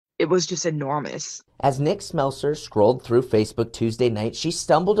it was just enormous. As Nick Smelser scrolled through Facebook Tuesday night, she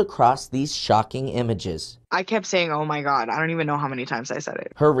stumbled across these shocking images. I kept saying, oh my God, I don't even know how many times I said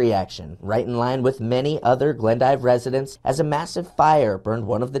it. Her reaction, right in line with many other Glendive residents, as a massive fire burned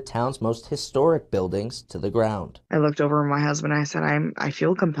one of the town's most historic buildings to the ground. I looked over at my husband and I said, I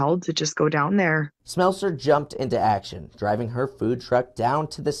feel compelled to just go down there. Smelser jumped into action, driving her food truck down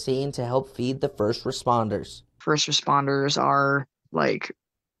to the scene to help feed the first responders. First responders are like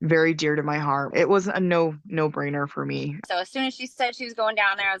very dear to my heart. It was a no-brainer for me. So as soon as she said she was going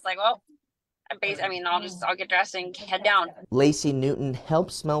down there, I was like, well, I'll get dressed and head down. Lacey Newton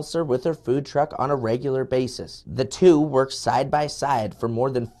helps Smelser with her food truck on a regular basis. The two worked side by side for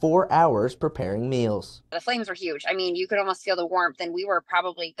more than 4 hours preparing meals. The flames were huge. I mean, you could almost feel the warmth, and we were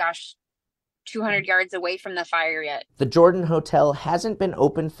probably, 200 yards away from the fire yet. The Jordan Hotel hasn't been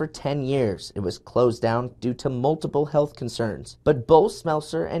open for 10 years. It was closed down due to multiple health concerns. But both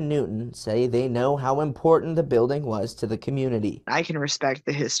Smelser and Newton say they know how important the building was to the community. I can respect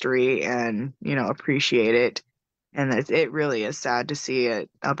the history and, appreciate it. And it really is sad to see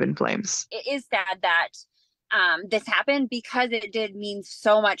it up in flames. It is sad that this happened because it did mean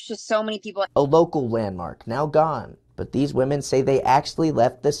so much to so many people. A local landmark now gone. But these women say they actually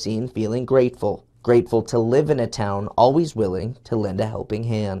left the scene feeling grateful. Grateful to live in a town always willing to lend a helping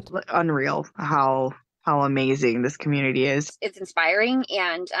hand. Unreal how amazing this community is. It's inspiring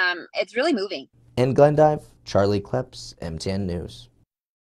and it's really moving. In Glendive, Charlie Kleps, MTN News.